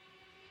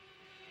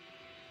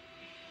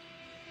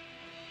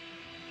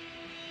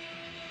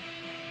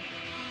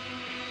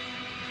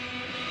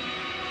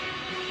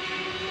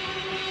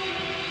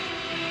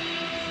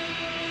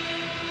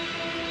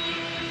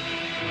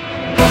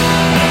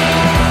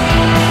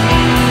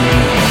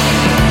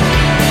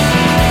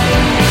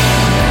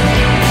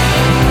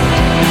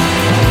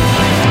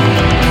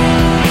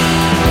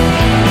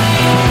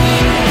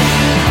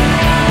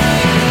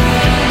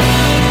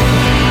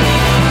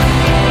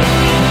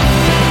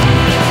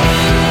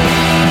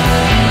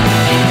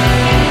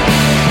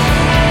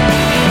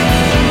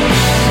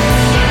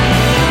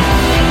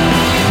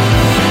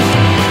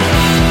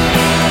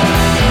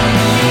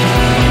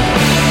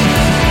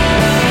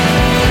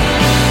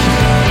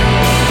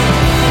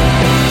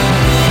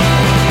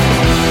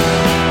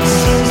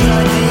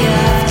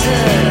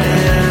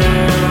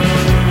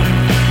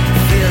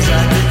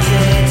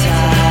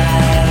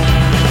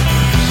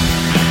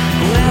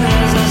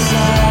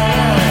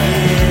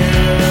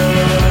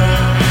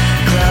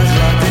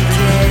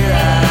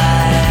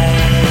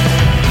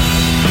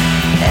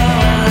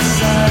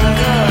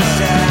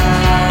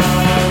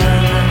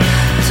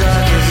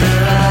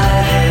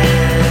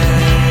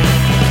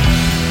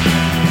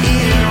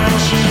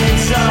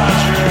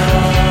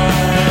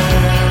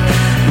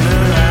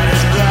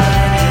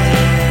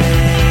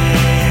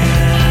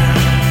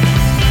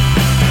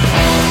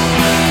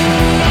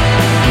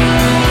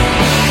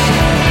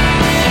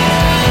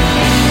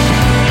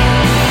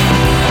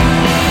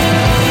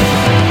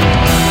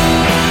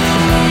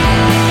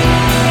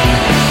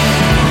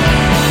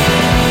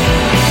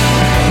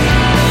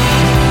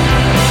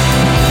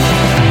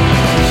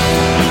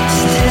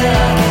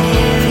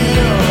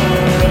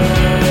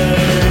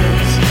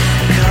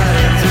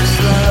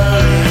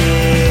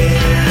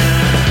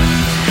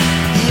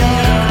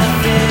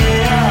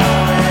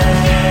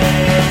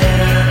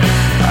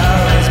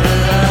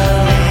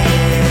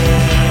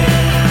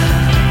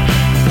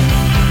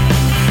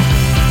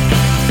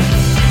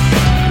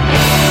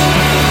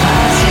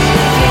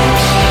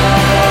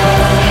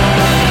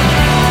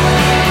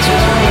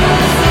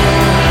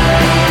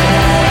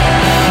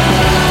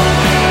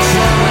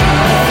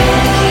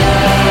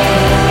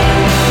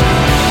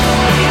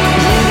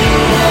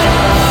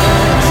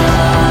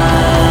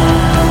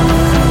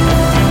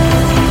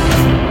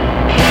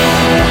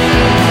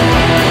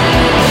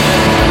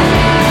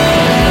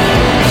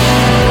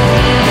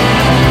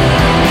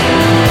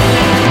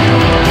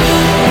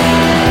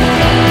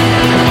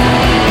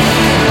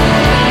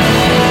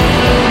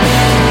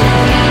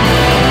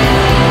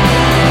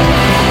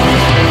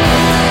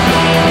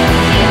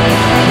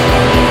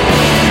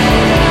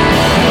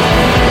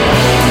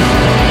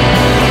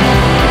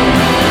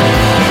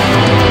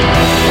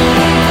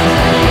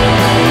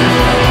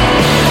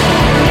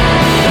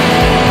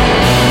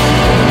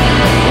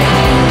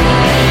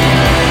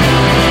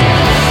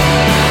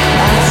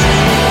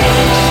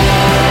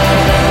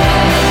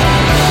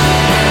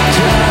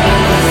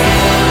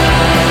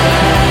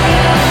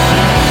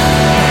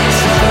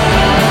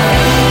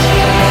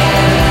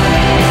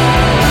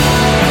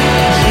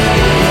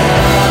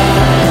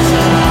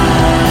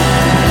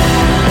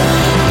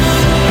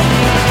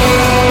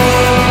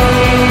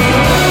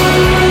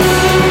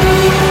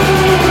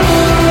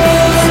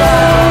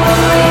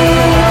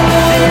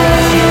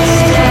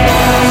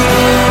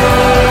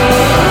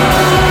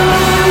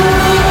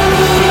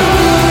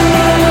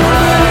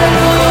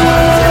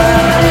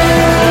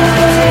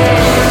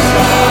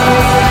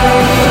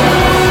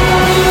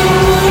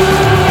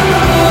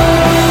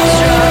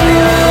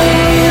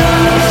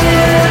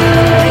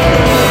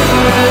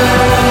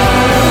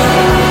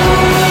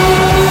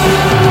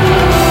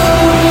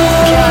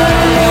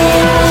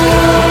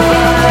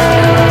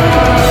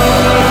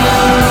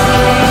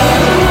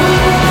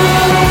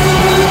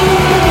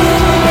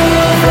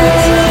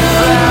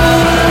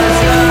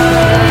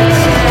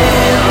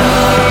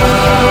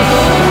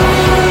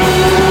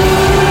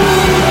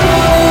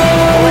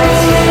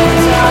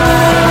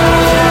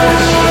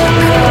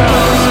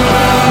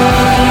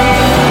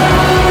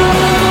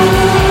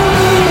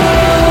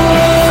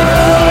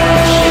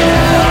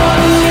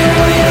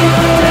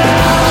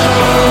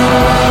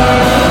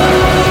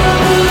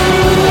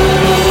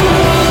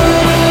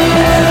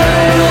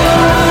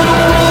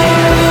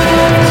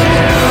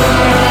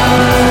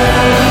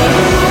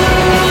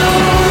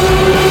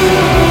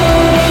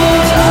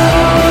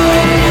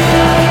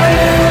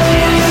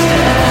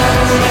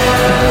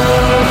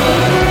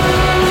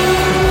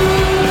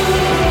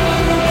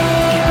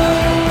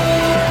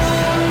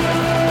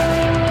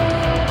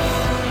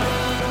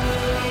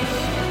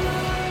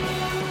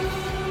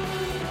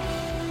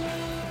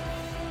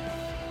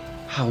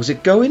How's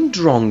it going,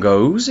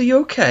 Drongos? Are you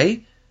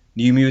okay?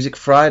 New Music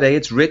Friday,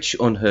 it's Rich,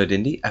 Unheard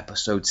Indie,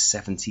 episode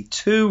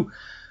 72.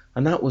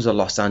 And that was a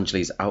Los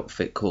Angeles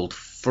outfit called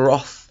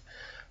Froth.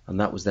 And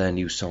that was their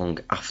new song,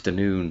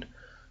 Afternoon.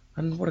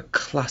 And what a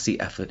classy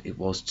effort it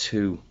was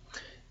too.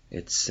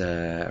 It's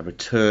a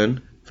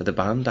return for the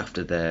band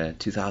after their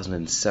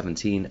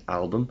 2017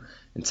 album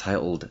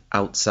entitled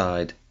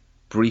Outside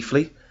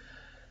Briefly.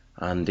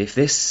 And if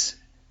this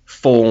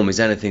form is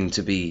anything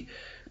to be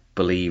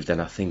believed, then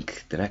I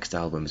think the next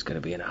album is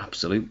going to be an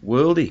absolute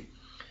worldie.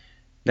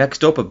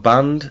 Next up, a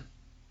band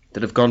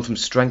that have gone from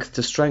strength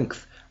to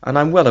strength. And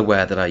I'm well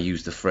aware that I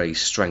use the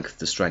phrase strength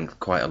to strength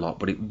quite a lot,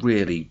 but it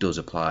really does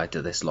apply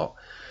to this lot.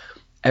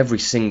 Every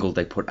single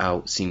they put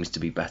out seems to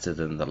be better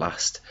than the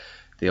last.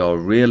 They are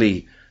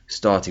really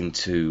starting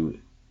to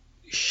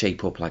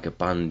shape up like a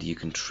band you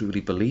can truly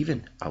believe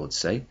in, I would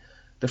say.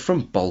 They're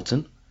from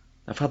Bolton.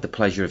 I've had the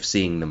pleasure of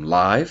seeing them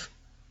live,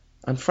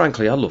 and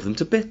frankly I love them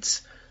to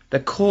bits. They're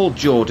called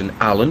Jordan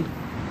Allen.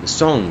 The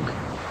song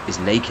is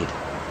Naked.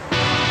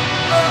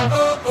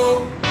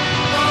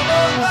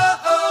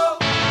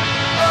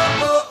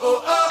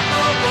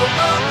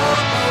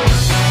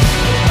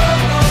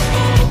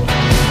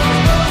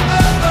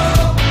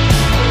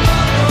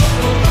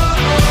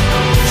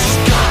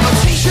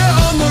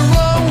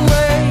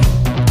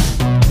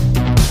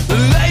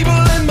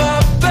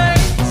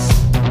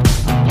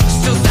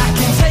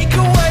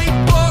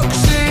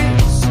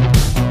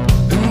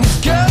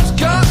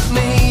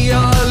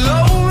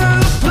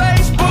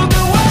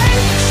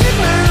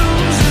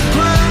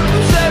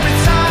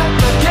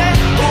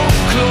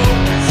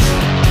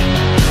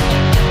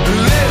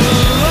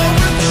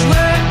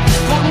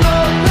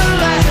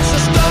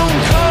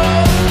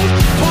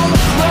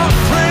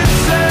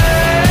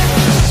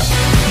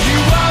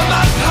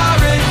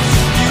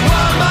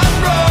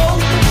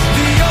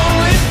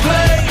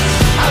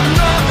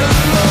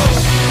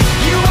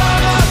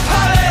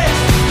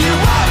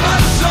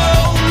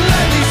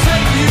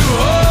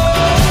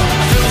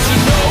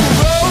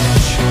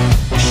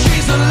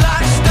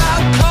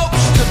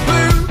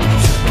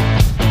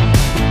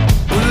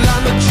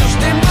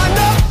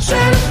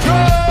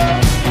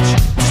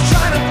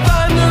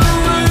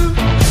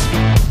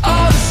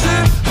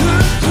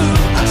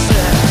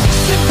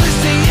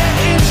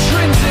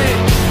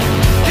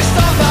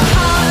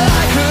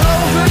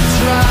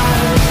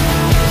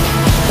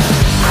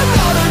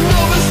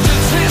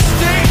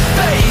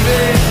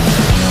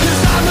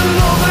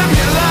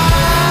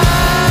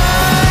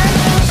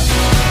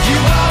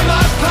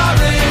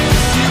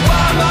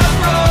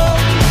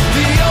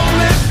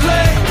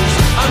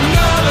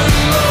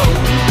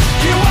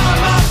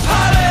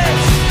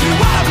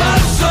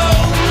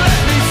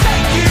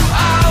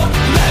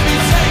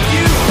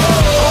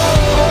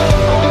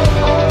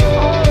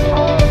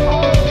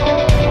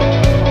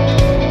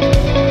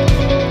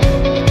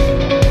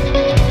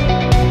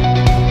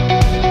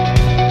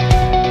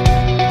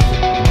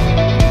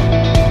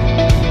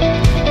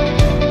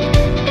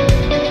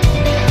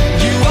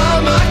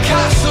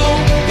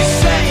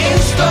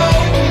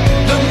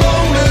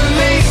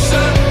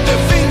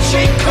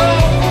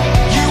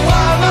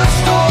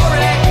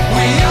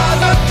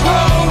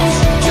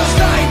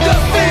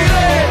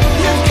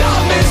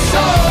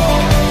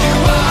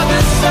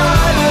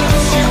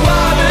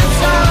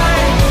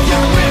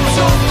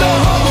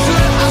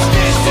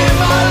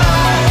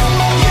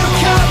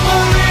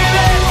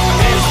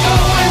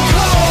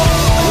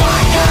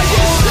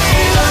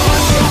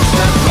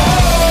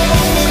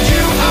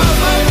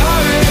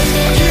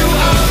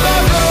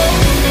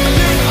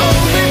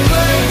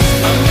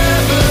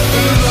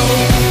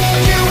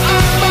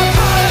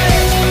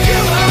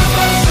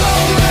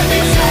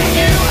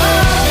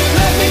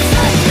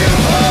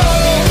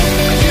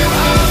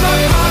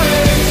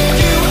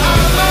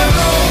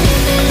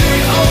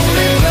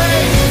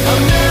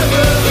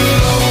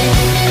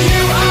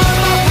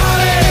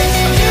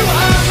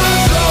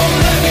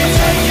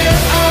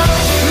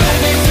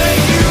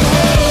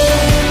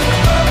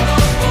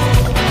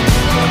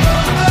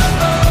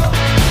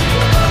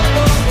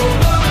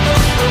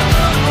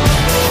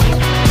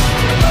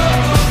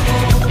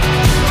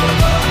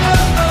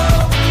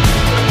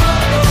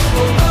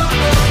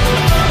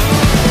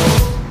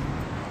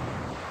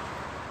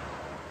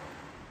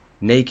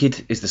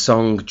 Naked is the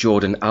song,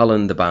 Jordan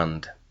Allen the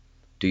band.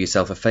 Do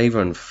yourself a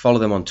favour and follow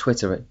them on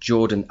Twitter at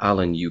Jordan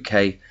Allen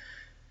UK.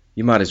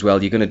 You might as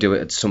well, you're going to do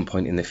it at some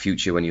point in the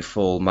future when you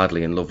fall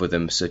madly in love with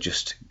them, so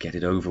just get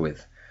it over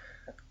with.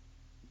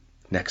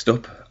 Next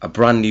up, a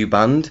brand new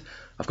band.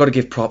 I've got to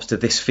give props to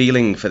This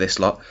Feeling for this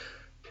lot.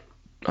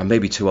 I may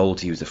be too old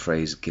to use the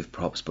phrase give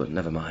props, but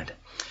never mind.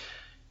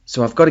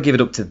 So I've got to give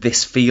it up to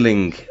This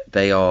Feeling.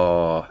 They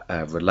are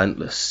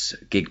relentless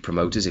gig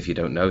promoters, if you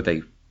don't know.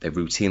 They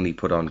routinely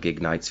put on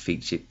gig nights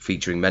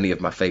featuring many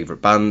of my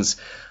favourite bands,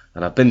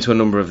 and I've been to a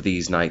number of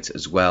these nights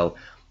as well,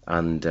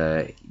 and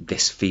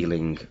This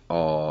Feeling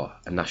are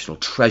a national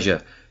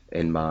treasure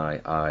in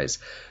my eyes.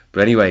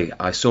 But anyway,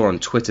 I saw on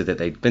Twitter that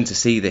they'd been to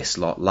see this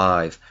lot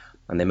live,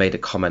 and they made a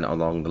comment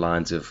along the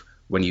lines of,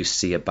 when you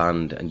see a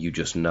band and you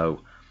just know.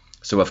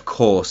 So of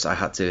course I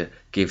had to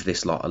give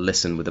this lot a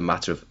listen with a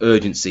matter of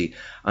urgency,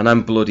 and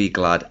I'm bloody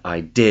glad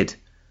I did.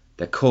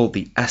 They're called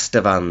the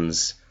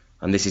Estevans,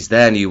 and this is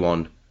their new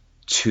one,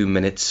 2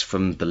 Minutes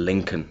from the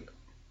Lincoln.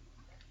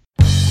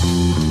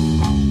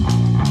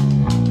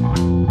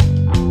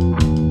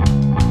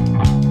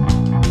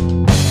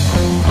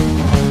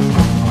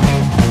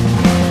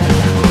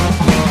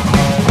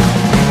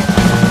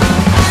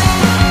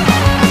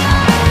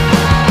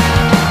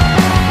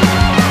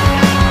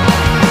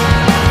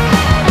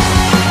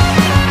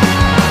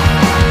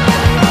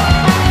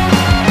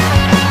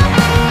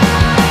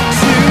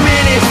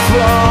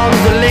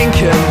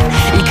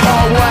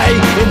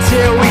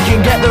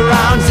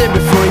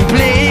 Before he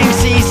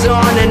blinks, he's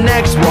on the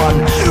next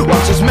one.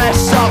 Watch us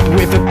mess up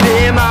with a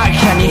beer mic.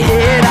 Can you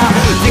hear that?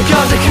 The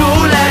girls are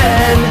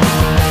calling.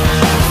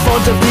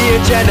 Front of the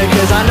agenda,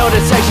 cause I know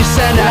the text you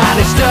send her and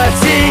it's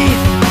dirty.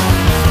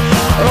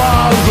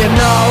 Oh, you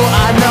know,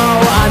 I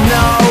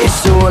know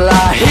it's all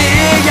I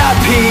hear ya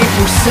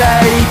people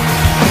say.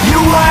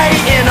 You're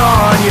waiting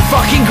on your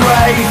fucking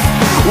grave.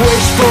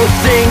 Wishful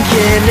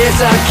thinking is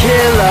a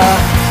killer.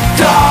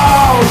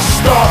 Don't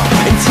stop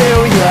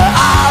until you're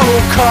out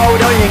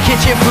cold on your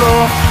kitchen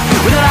floor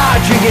with an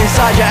hard drink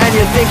inside you and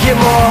you're thinking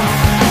more.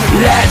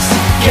 Let's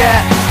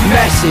get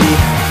messy.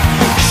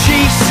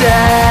 She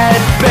said,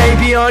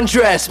 baby,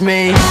 undress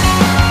me.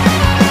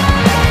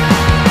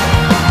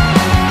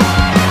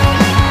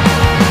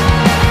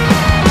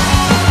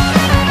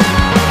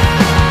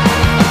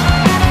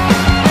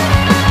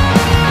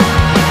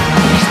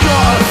 He's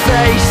got a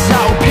face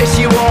that'll piss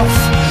you off.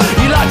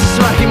 You like to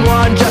smack him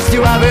one just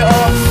to have it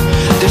off.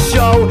 The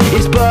show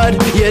is Bird,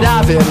 you'd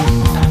have him.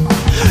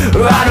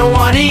 I don't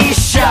want he's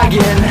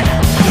shagging.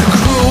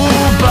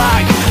 Crawl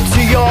back to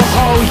your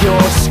hole,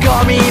 you're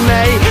scummy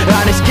mate,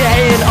 and it's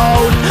getting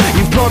old.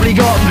 You've probably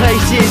got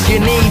places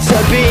you need to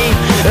be,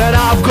 and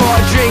I've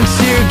got drinks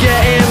to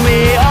get in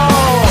me.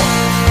 Oh,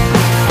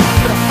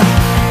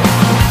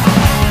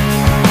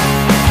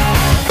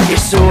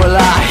 it's all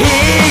I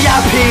hear ya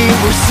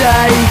people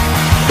say.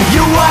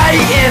 You're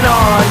waiting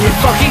on your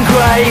fucking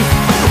grave.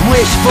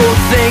 Wishful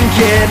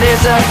thinking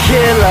is a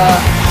killer.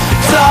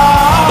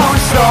 Don't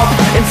stop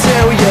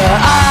until you're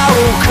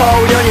out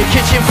cold on your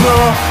kitchen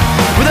floor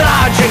with an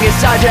hard drink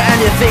inside you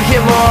and you're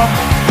thinking more.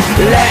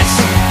 Let's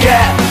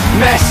get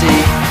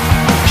messy.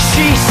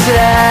 She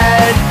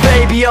said,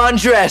 baby,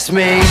 undress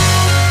me.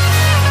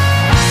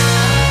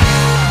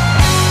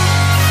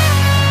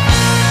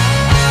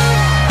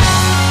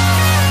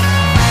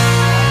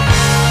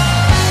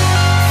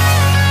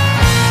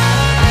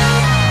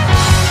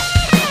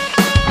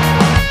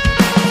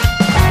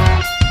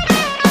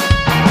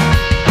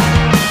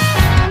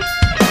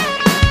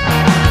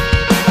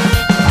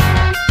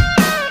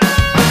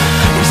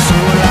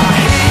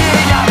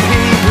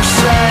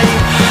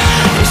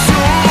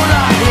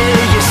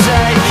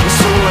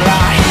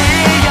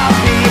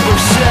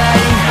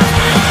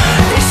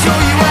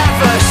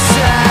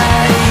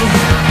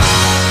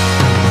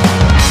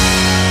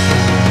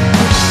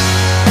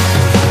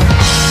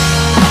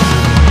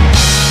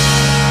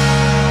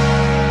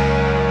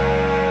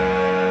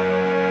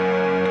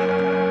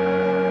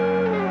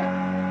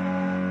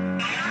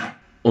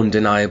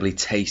 Undeniably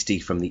tasty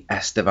from the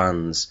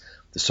Estevans.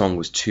 The song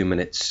was 2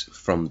 Minutes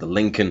from the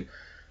Lincoln.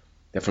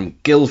 They're from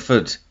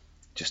Guildford,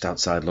 just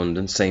outside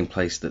London, same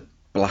place that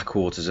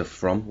Blackwaters are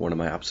from, one of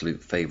my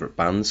absolute favourite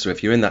bands. So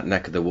if you're in that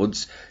neck of the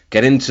woods,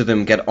 get into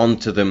them, get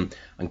onto them,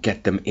 and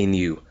get them in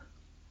you.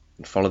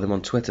 And follow them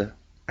on Twitter,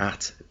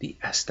 at the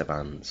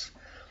Estevans.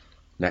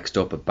 Next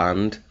up, a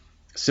band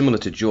similar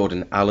to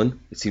Jordan Allen.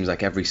 It seems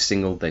like every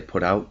single they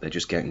put out, they're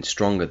just getting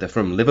stronger. They're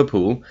from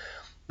Liverpool.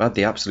 I had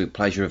the absolute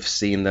pleasure of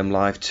seeing them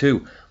live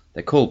too.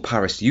 They're called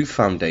Paris Youth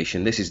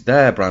Foundation. This is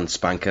their brand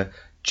spanker,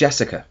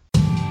 Jessica.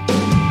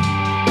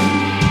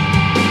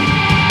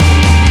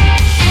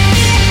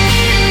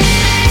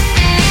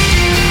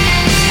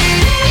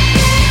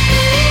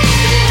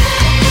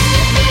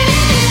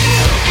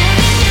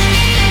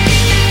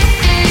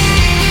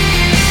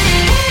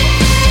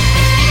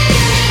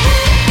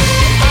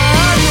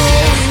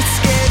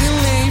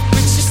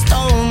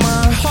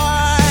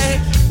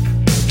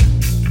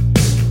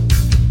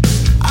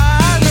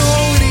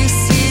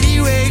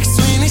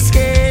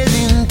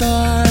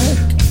 Dark.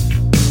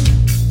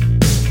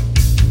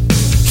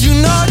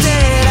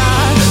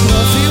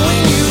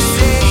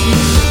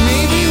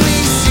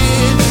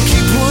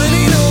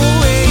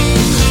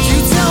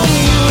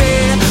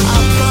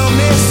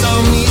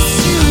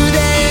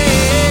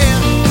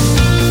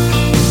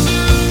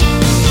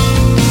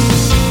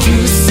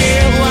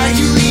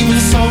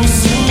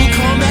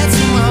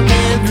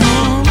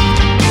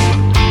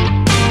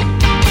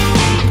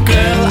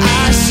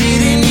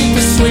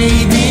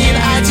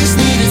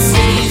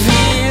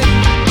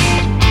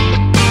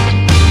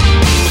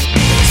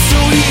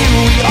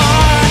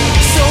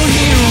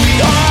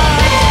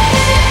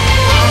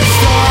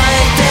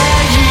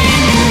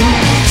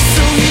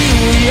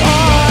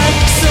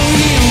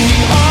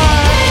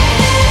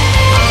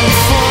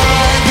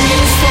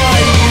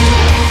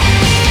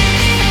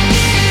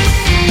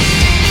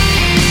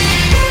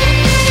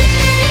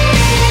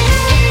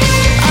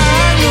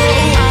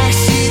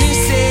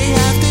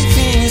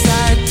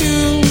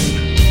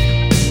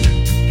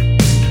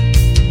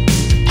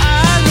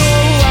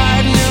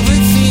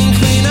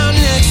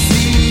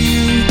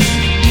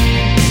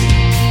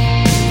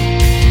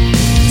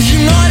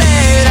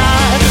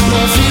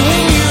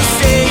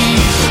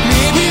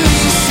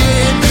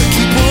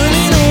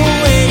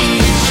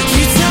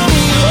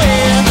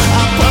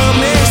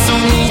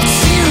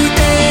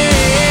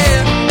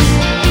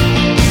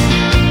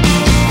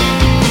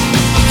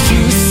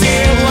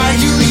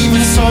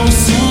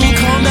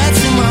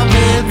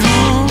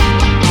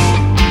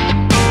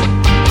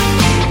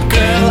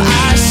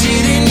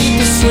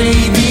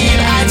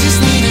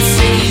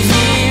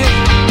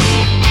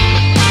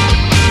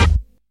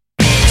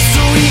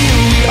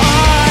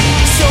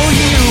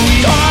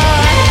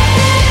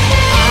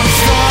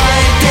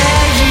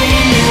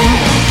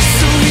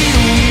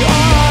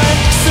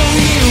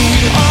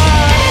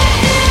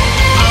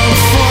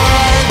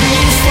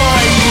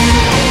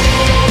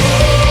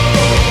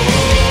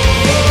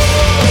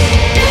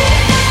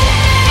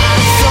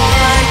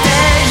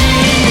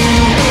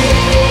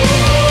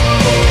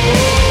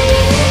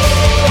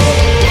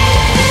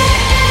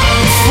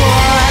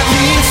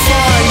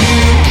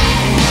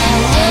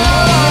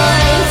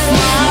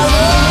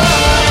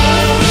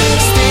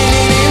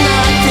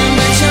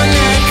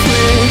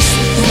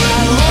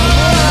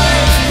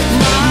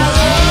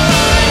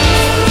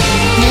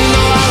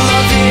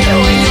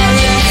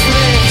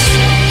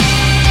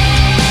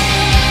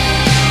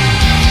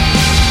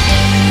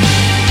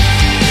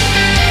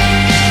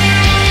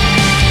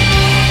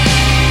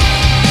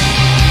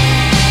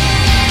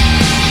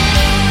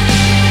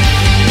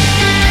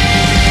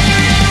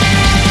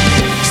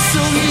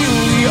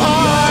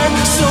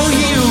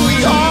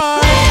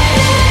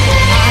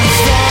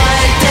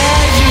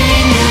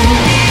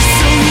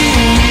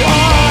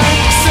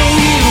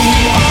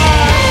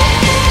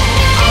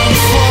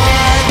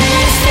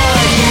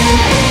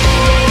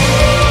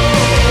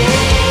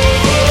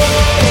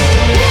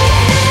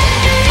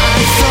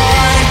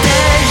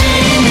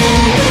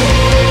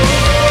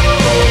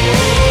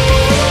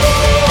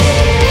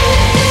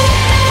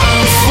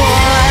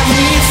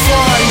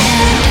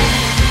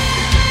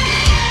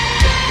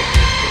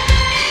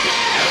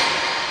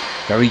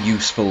 Very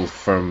useful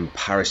from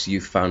Paris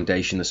Youth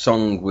Foundation. The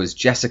song was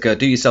Jessica.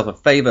 Do yourself a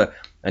favour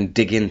and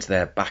dig into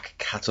their back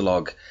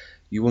catalogue.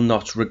 You will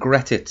not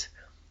regret it.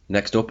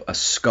 Next up, a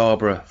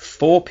Scarborough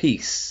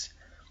four-piece.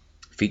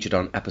 Featured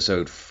on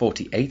episode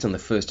 48 on the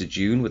 1st of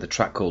June with a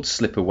track called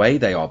Slip Away.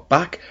 They are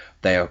back.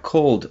 They are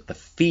called The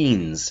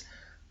Fiends.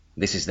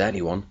 This is their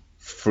new one,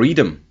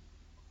 Freedom.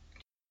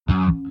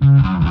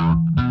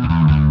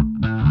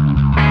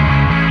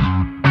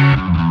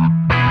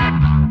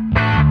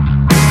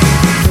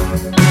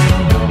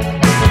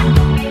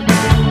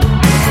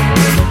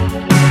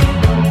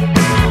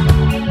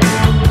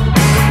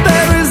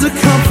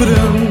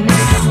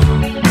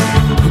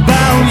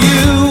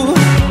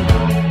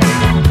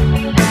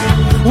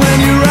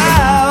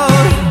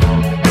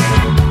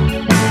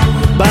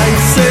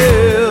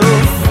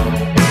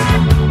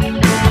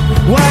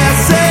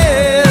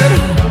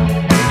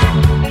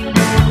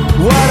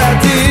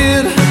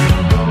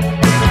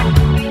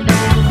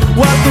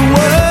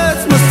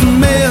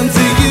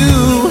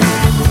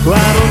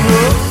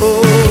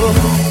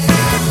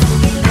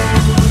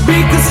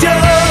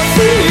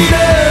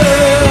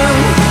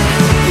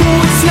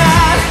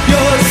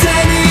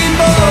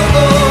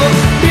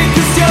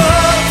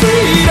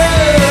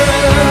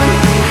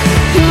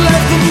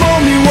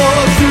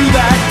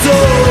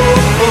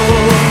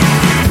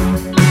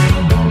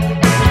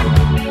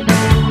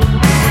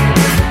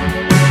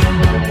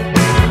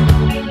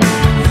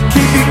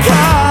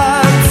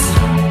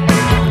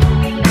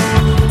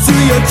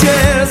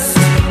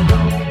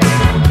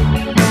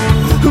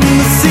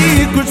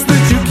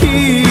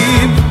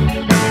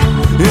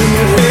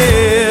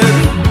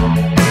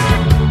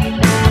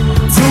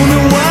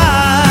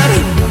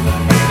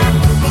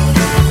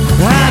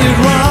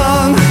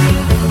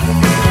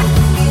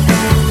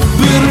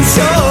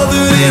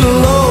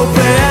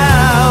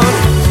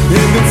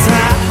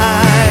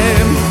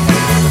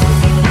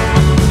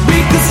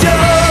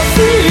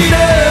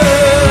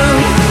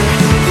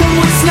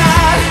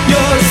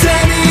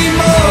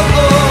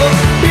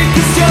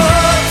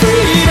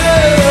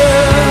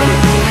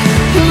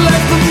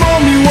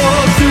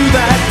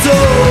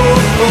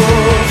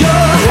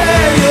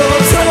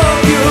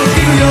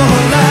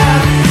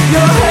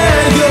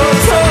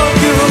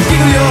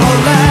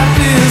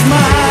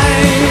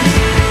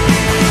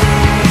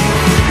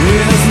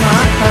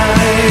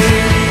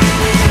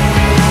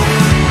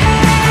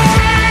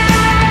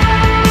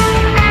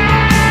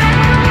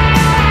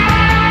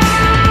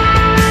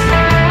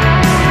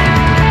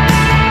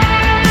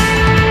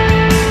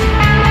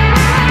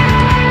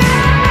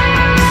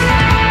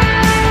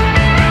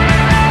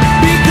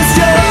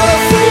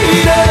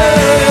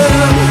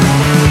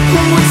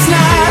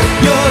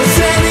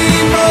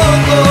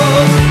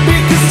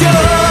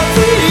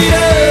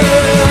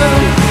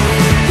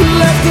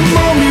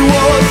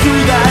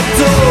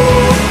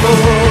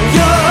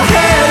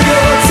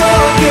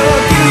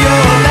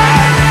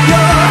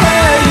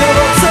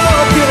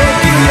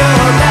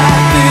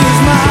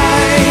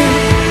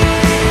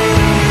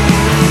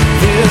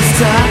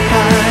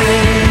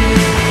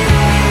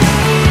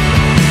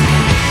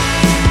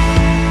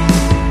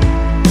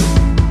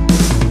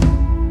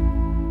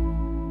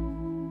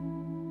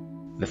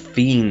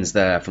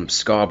 There from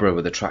Scarborough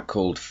with a track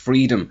called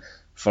Freedom.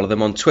 Follow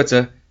them on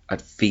Twitter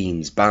at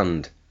Fiends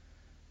Band.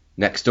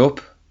 Next up,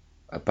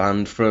 a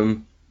band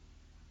from,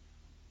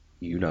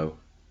 you know,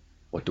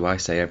 what do I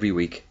say every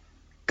week?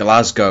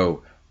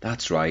 Glasgow.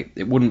 That's right,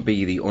 it wouldn't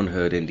be the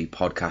Unheard Indie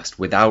podcast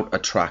without a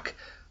track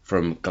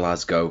from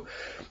Glasgow.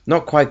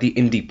 Not quite the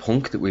indie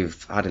punk that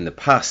we've had in the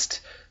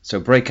past, so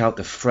break out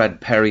the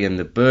Fred Perry and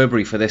the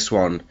Burberry for this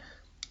one.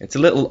 It's a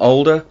little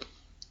older,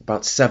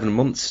 about 7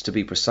 months to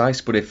be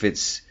precise, but if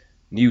it's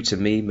new to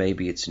me,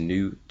 maybe it's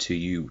new to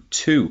you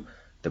too.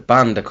 The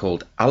band are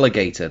called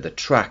Alligator. The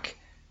track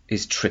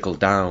is Trickle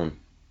Down.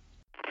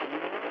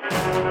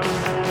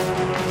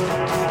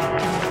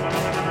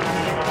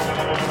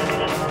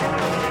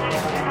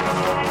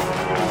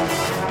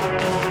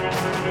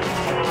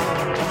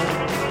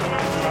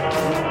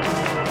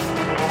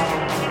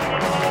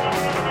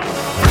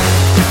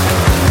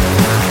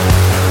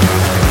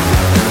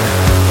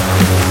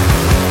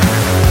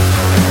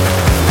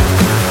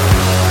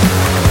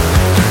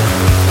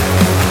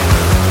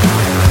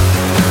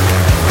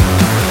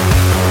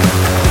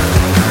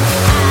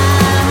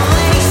 I'm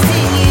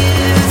wasting you.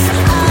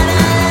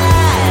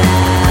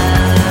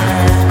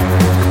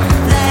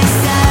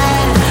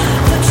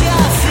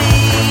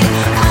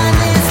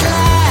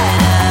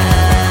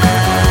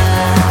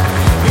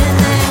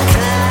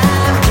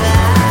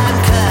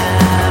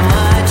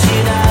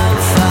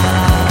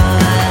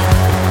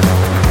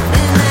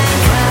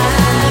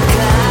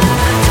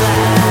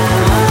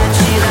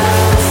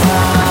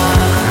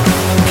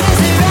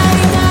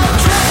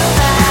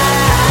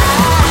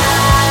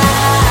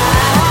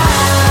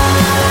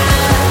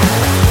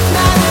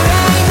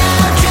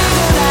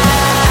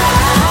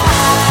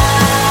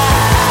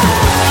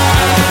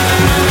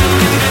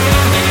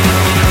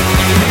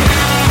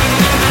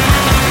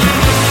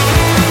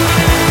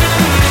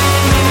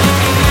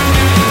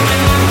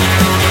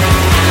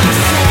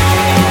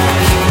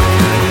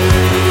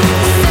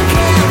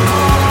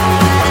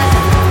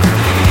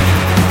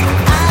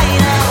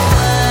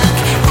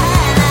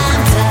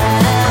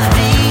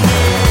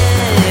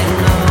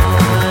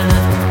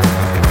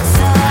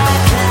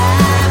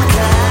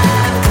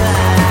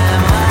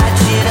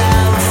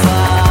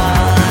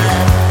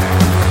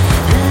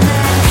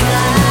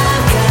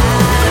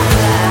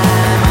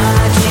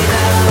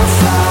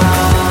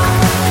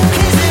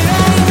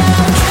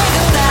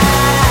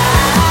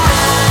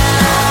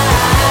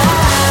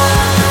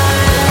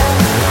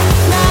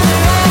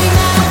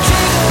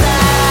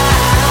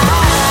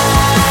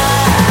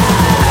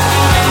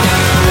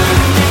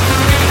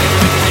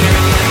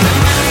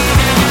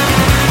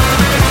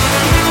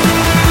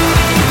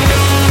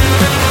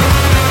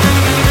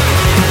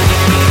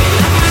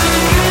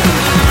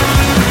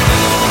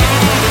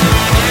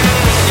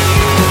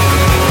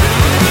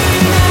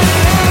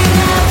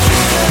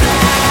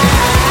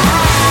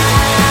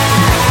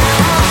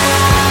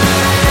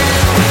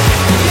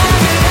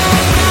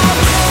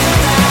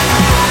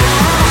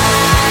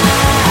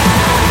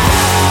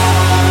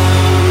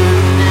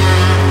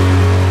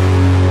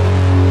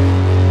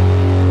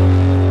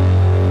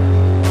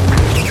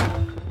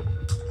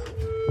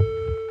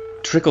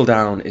 Trickle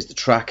Down is the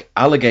track.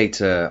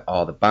 Alligator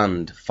are the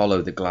band.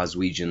 Follow the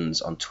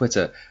Glaswegians on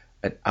Twitter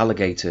at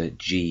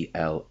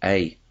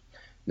AlligatorGLA.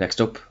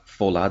 Next up,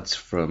 four lads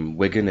from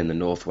Wigan in the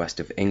northwest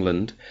of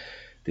England.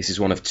 This is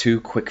one of two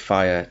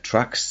quickfire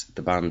tracks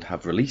the band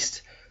have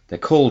released. They're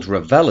called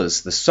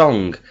Ravellas. The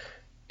song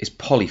is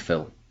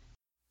Polyfill.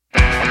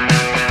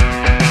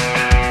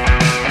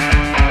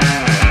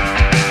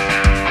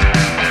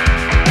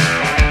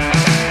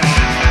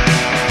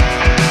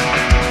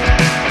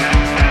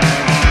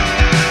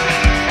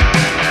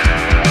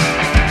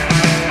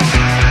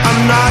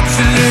 I'm not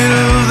your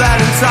little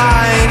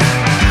Valentine,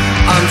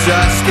 I'm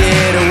just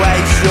here to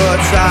waste your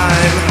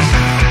time.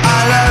 I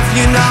love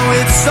you, know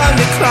it's on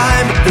the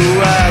climb, but the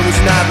world was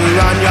never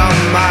on your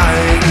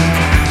mind.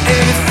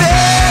 And it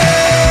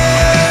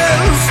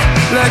feels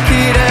like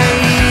it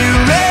ain't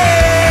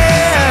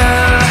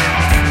real.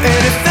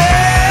 And it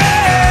feels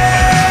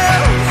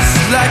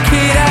like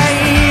it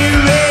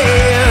ain't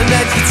real.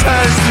 That you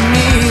turns to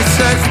me,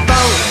 says,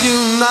 don't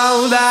you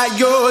know that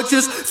you're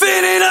just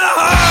filling a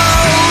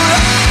hole?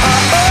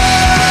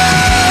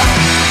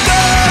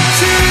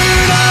 Don't you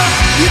know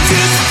you're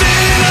just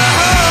filling a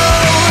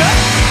hole?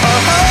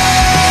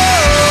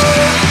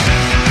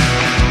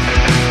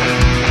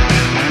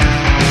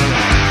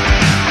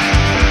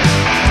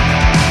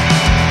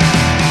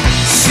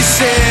 She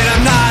said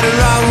I'm not her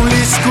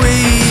only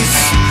squeeze,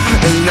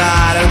 and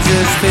that I'm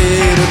just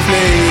here to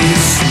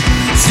please.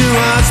 She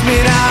wants me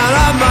down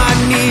on my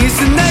knees,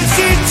 and then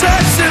she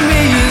turns to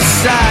me and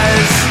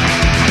says,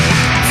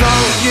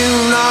 don't you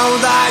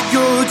know that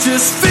you're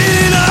just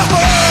filling a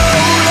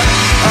hole?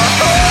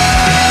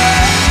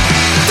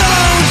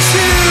 Don't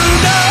you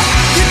know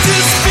you're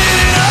just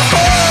filling a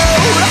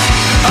hole?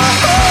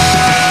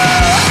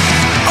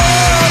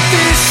 All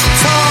this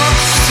talk,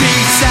 she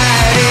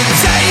said, it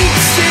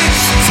takes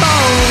its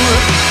toll.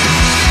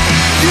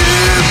 You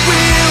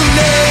will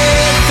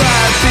never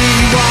be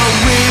one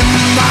with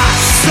my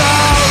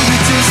soul.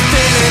 You're just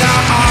filling a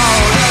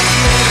hole.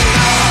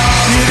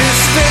 You're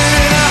just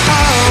filling a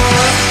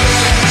hole.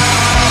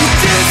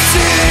 You're just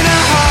filling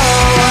a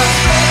hole.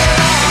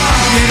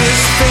 You're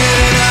just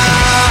filling a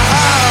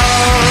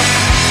hole.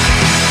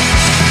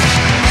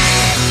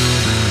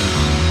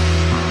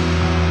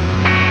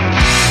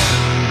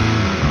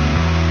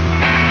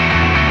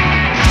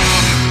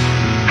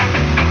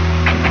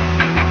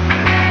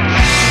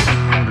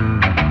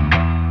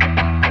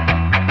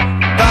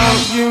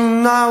 Don't you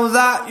know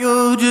that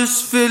you're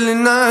just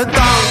feeling a?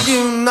 Don't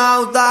you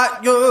know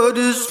that you're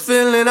just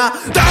feeling a?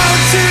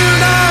 Don't you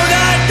know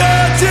that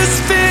you're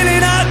just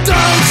feeling a?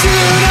 Don't you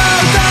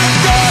know that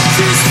you're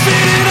just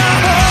feeling a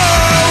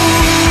hole?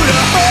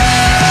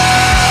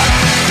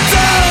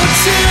 Don't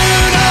you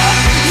know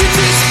you're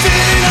just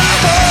feeling a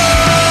hole?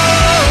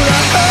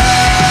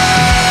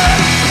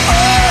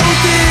 Oh,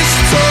 this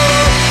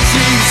talk,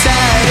 she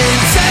said,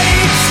 it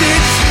takes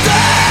its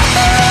toll.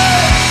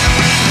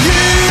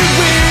 You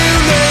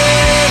will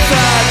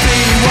never be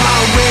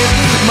one with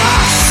my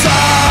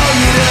soul.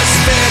 You're just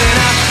feeling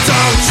up.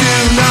 Don't you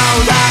know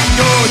that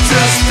you're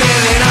just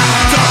feeling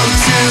up?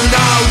 Don't you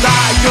know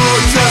that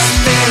you're just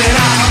feeling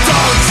up?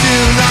 Don't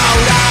you know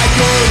that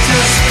you're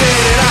just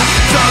feeling up?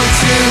 Don't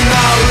you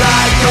know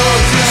that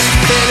you're just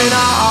feeling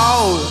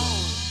up?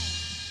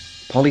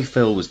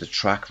 Polyfill was the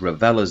track.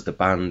 Ravellas the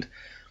band.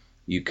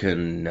 You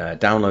can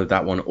download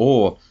that one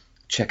or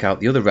check out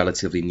the other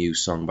relatively new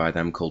song by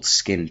them called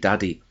Skin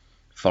Daddy.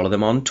 Follow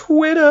them on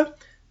Twitter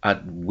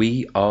at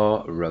We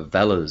Are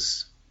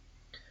Ravellas.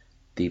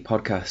 The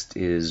podcast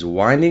is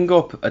winding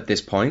up at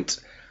this point,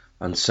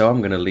 and so I'm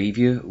going to leave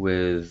you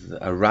with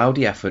a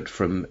rowdy effort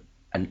from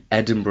an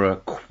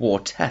Edinburgh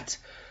quartet.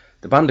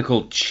 The band are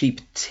called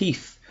Cheap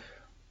Teeth.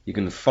 You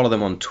can follow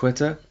them on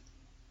Twitter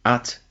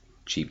at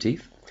Cheap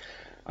Teeth.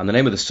 And the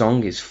name of the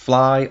song is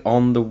Fly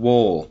on the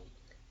Wall.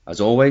 As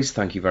always,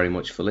 thank you very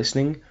much for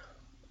listening.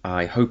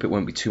 I hope it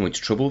won't be too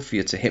much trouble for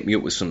you to hit me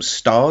up with some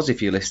stars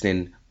if you're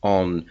listening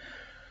on,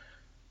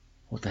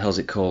 what the hell's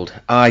it called?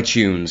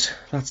 iTunes.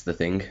 That's the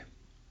thing.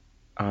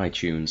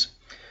 iTunes.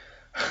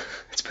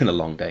 It's been a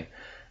long day.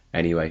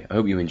 Anyway, I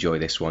hope you enjoy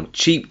this one.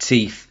 Cheap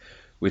Teeth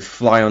with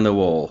Fly on the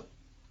Wall.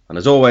 And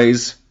as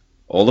always,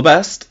 all the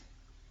best.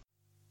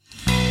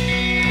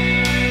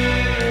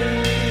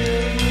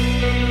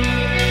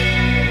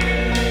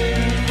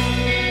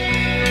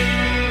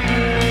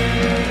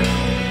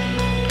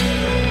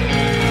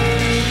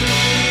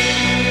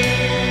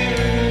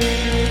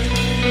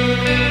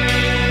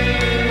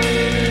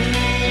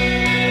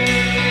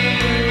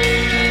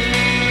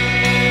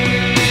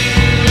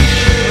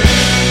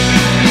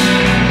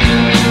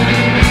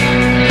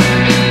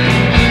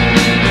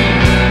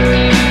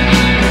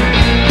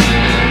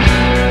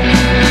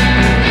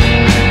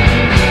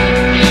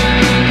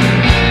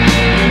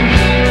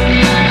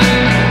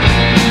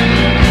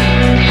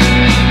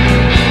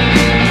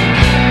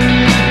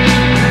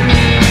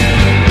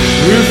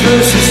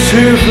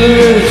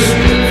 Toothless,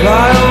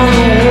 fly on